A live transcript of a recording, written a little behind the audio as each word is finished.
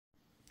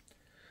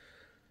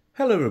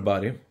Hello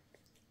everybody!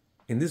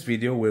 In this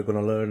video we're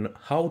gonna learn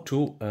how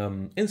to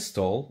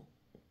install,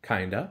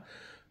 the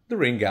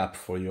Ring app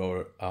for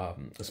your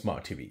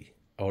Smart TV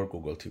or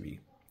Google TV.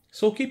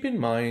 So keep in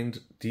mind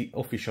the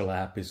official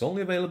app is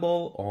only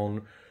available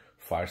on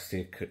Fire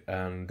Stick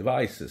and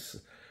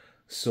devices.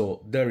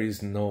 So there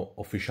is no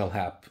official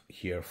app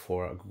here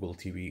for Google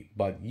TV,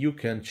 but you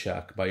can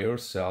check by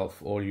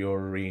yourself all your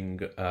Ring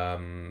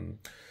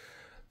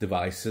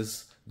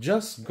devices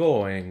just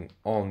going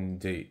on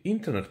the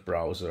internet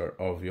browser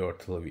of your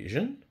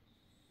television.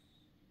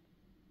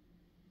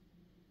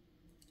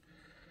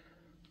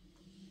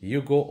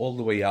 You go all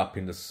the way up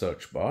in the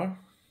search bar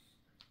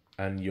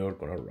and you're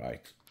gonna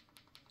write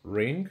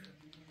ring.com.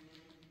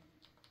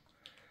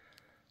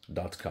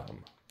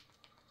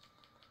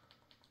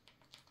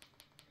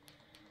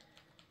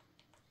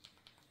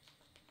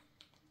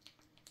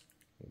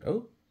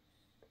 Go.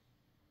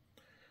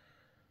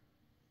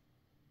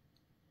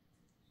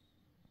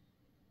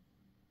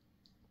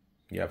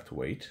 You have to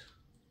wait.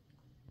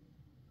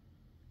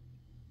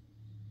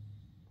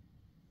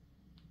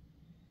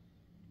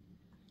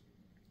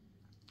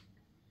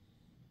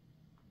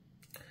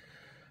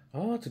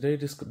 Today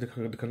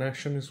the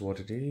connection is what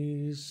it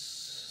is.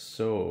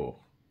 So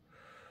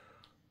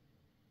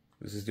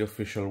this is the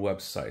official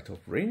website of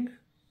Ring.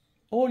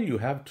 All you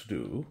have to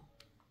do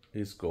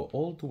is go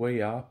all the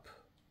way up.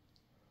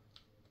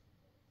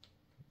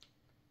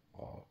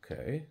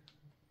 Okay,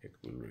 it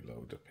will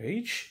reload the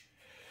page.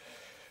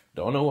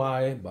 Don't know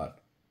why, but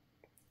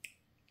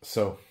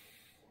so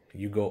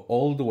you go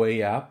all the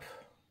way up,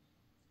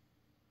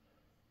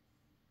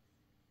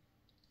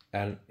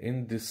 and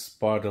in this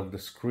part of the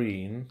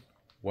screen,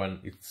 when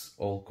it's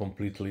all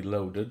completely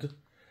loaded,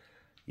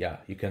 yeah,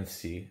 you can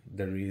see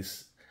there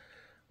is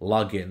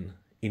login,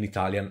 in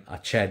Italian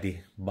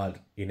accedi, but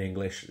in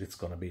English it's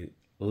gonna be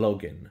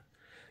login.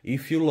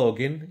 If you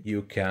log in,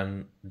 you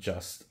can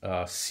just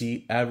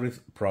see every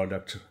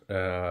product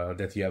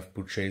that you have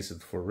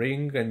purchased for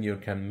Ring, and you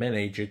can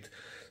manage it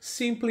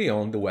simply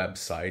on the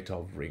website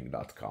of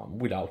ring.com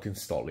without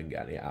installing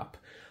any app.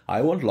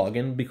 I won't log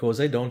in because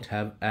I don't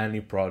have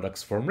any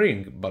products from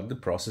Ring, but the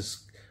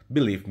process,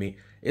 believe me,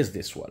 is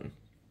this one.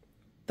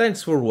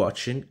 Thanks for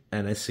watching,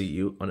 and I see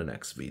you on the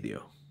next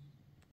video.